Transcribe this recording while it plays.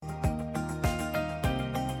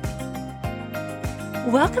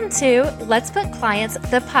Welcome to Let's Book Clients,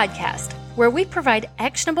 the podcast, where we provide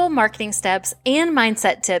actionable marketing steps and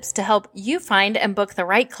mindset tips to help you find and book the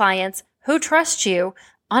right clients who trust you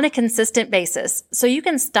on a consistent basis so you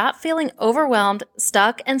can stop feeling overwhelmed,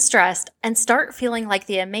 stuck, and stressed and start feeling like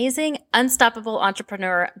the amazing, unstoppable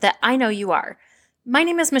entrepreneur that I know you are. My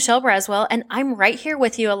name is Michelle Braswell, and I'm right here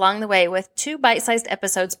with you along the way with 2 bite-sized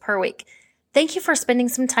episodes per week. Thank you for spending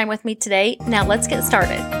some time with me today. Now let's get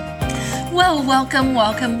started. Well, welcome,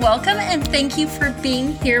 and thank you for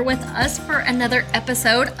being here with us for another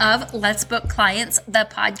episode of Let's Book Clients, the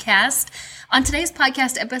podcast. On today's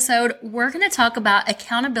podcast episode, we're going to talk about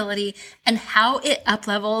accountability and how it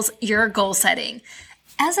uplevels your goal setting.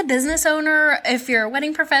 As a business owner, if you're a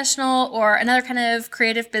wedding professional or another kind of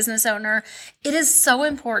creative business owner, it is so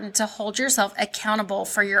important to hold yourself accountable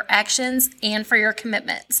for your actions and for your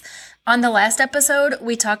commitments. On the last episode,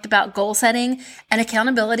 we talked about goal setting, and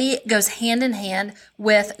accountability goes hand in hand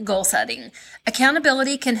with goal setting.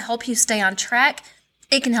 Accountability can help you stay on track,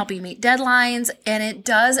 it can help you meet deadlines, and it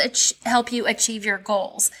does help you achieve your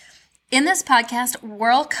goals. In this podcast,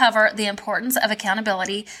 we'll cover the importance of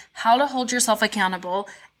accountability, how to hold yourself accountable,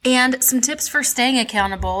 and some tips for staying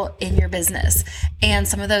accountable in your business. And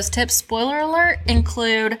some of those tips, spoiler alert,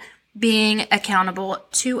 include being accountable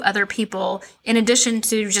to other people in addition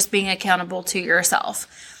to just being accountable to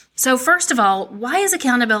yourself. So first of all, why is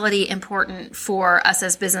accountability important for us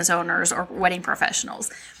as business owners or wedding professionals?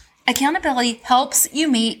 Accountability helps you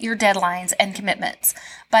meet your deadlines and commitments.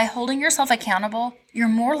 By holding yourself accountable, you're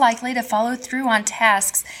more likely to follow through on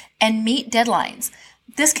tasks and meet deadlines.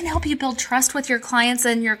 This can help you build trust with your clients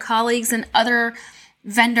and your colleagues and other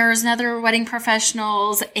vendors and other wedding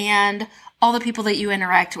professionals and all the people that you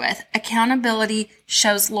interact with. Accountability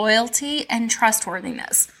shows loyalty and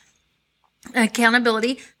trustworthiness.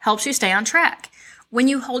 Accountability helps you stay on track. When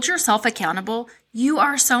you hold yourself accountable, you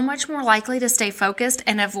are so much more likely to stay focused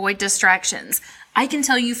and avoid distractions. I can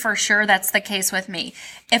tell you for sure that's the case with me.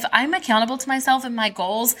 If I'm accountable to myself and my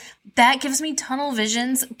goals, that gives me tunnel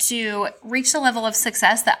visions to reach the level of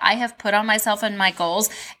success that I have put on myself and my goals.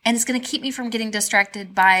 And it's going to keep me from getting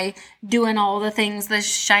distracted by doing all the things, the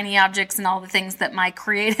shiny objects and all the things that my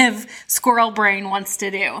creative squirrel brain wants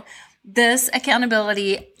to do. This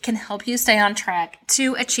accountability can help you stay on track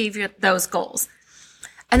to achieve those goals.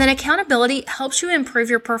 And then accountability helps you improve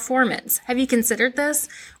your performance. Have you considered this?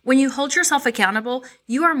 When you hold yourself accountable,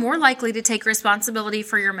 you are more likely to take responsibility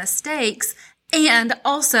for your mistakes and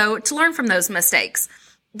also to learn from those mistakes.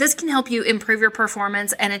 This can help you improve your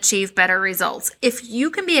performance and achieve better results. If you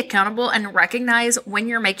can be accountable and recognize when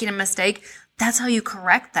you're making a mistake, that's how you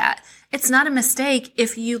correct that. It's not a mistake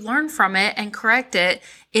if you learn from it and correct it.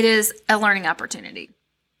 It is a learning opportunity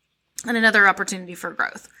and another opportunity for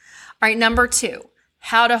growth. All right, number 2.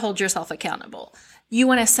 How to hold yourself accountable. You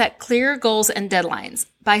want to set clear goals and deadlines.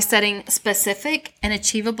 By setting specific and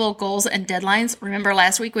achievable goals and deadlines, remember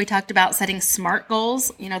last week we talked about setting SMART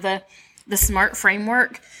goals, the SMART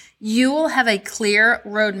framework, you will have a clear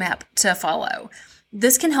roadmap to follow.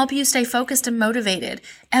 This can help you stay focused and motivated.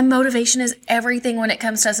 And motivation is everything when it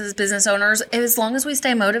comes to us as business owners. As long as we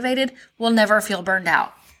stay motivated, we'll never feel burned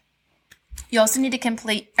out. You also need to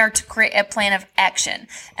create a plan of action,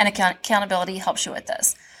 and accountability helps you with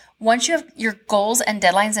this. Once you have your goals and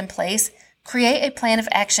deadlines in place, create a plan of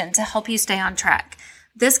action to help you stay on track.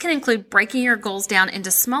 This can include breaking your goals down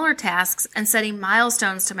into smaller tasks and setting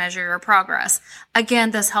milestones to measure your progress.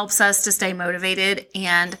 Again, this helps us to stay motivated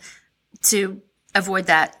and to avoid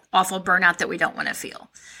that awful burnout that we don't want to feel.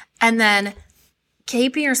 And then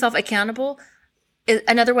keeping yourself accountable.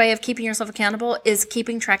 Another way of keeping yourself accountable is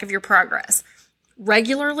keeping track of your progress.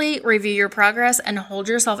 Regularly review your progress and hold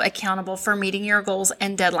yourself accountable for meeting your goals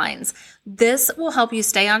and deadlines. This will help you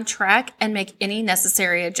stay on track and make any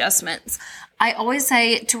necessary adjustments. I always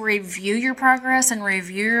say to review your progress and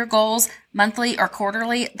review your goals monthly or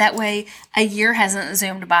quarterly. That way a year hasn't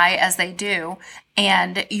zoomed by as they do,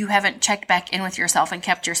 and you haven't checked back in with yourself and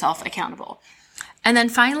kept yourself accountable. And then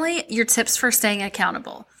finally, your tips for staying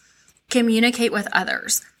accountable. Communicate with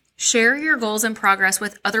others. Share your goals and progress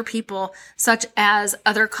with other people, such as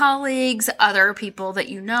other colleagues, other people that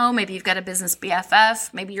you know. Maybe you've got a business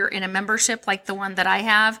BFF. Maybe you're in a membership like the one that I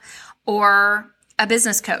have, or a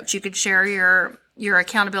business coach. You could share your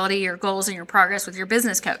accountability, your goals, and your progress with your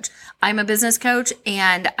business coach. I'm a business coach,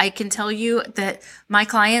 and I can tell you that my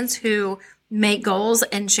clients who make goals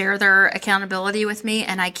and share their accountability with me,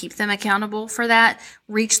 and I keep them accountable for that,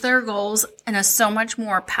 reach their goals in a so much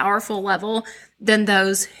more powerful level than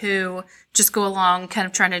those who just go along kind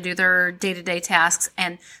of trying to do their day-to-day tasks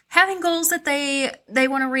and having goals that they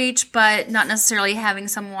want to reach, but not necessarily having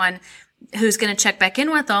someone who's going to check back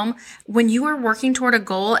in with them. When you are working toward a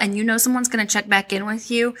goal and you know someone's going to check back in with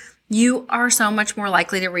you, you are so much more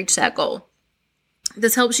likely to reach that goal.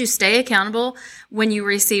 This helps you stay accountable when you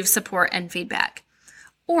receive support and feedback.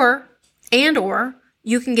 Or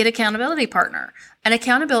you can get accountability partner. An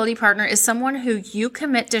accountability partner is someone who you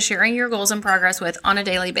commit to sharing your goals and progress with on a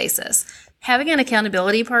daily basis. Having an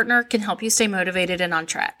accountability partner can help you stay motivated and on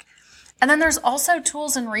track. And then there's also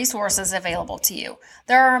tools and resources available to you.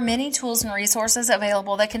 There are many tools and resources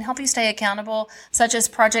available that can help you stay accountable, such as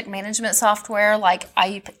project management software. Like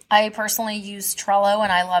I personally use Trello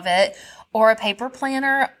and I love it. Or a paper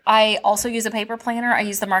planner. I also use a paper planner. I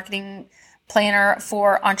use the marketing planner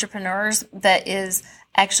for entrepreneurs that is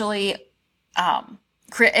actually,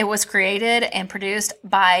 it was created and produced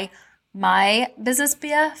by my business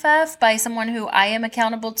BFF, by someone who I am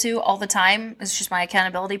accountable to all the time. It's just my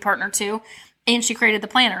accountability partner too. And she created the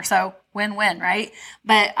planner. So win-win, right?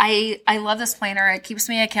 But I love this planner. It keeps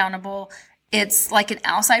me accountable. It's like an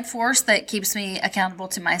outside force that keeps me accountable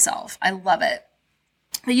to myself. I love it.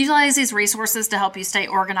 I utilize these resources to help you stay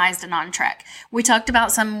organized and on track. We talked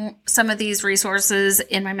about some of these resources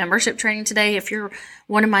in my membership training today. If you're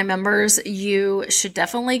one of my members, you should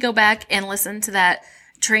definitely go back and listen to that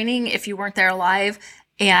training if you weren't there live.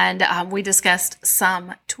 And we discussed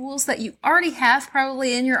some tools that you already have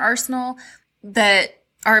probably in your arsenal that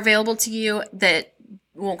are available to you that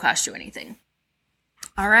won't cost you anything.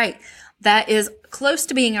 All right. That is close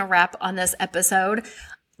to being a wrap on this episode.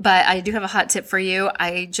 But I do have a hot tip for you.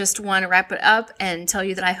 I just want to wrap it up and tell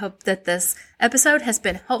you that I hope that this episode has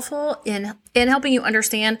been helpful in helping you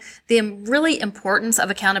understand the really importance of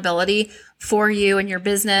accountability for you and your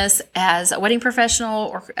business as a wedding professional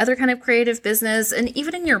or other kind of creative business, and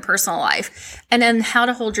even in your personal life, and then how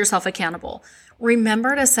to hold yourself accountable.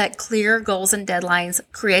 Remember to set clear goals and deadlines,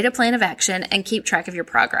 create a plan of action, and keep track of your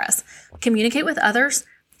progress. Communicate with others.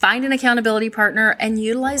 Find an accountability partner and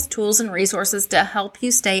utilize tools and resources to help you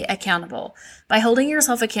stay accountable. By holding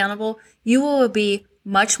yourself accountable, you will be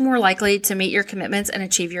much more likely to meet your commitments and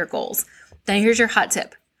achieve your goals. Now here's your hot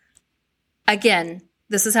tip. Again,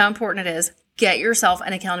 this is how important it is. Get yourself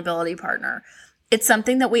an accountability partner. It's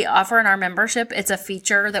something that we offer in our membership. It's a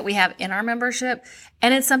feature that we have in our membership.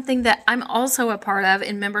 And it's something that I'm also a part of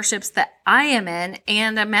in memberships that I am in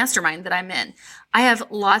and a mastermind that I'm in. I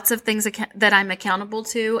have lots of things that I'm accountable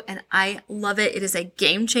to, and I love it. It is a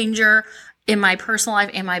game changer in my personal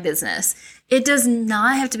life and my business. It does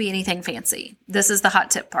not have to be anything fancy. This is the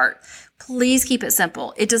hot tip part. Please keep it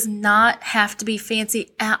simple. It does not have to be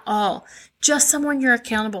fancy at all. Just someone you're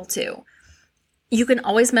accountable to. You can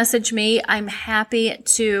always message me. I'm happy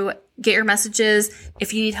to get your messages.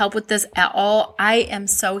 If you need help with this at all, I am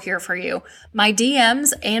so here for you. My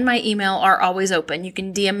DMs and my email are always open. You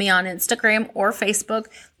can DM me on Instagram or Facebook.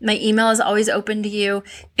 My email is always open to you.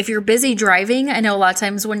 If you're busy driving, I know a lot of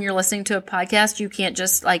times when you're listening to a podcast, you can't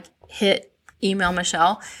just hit email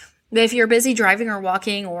Michelle. But if you're busy driving or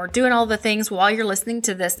walking or doing all the things while you're listening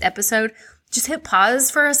to this episode, just hit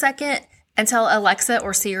pause for a second and tell Alexa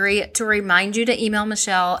or Siri to remind you to email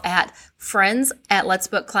Michelle at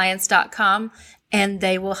friends@letsbookclients.com, and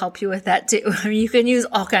they will help you with that too. You can use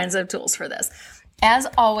all kinds of tools for this. As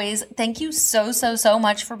always, thank you so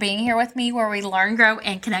much for being here with me, where we learn, grow,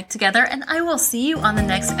 and connect together, and I will see you on the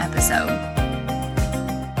next episode.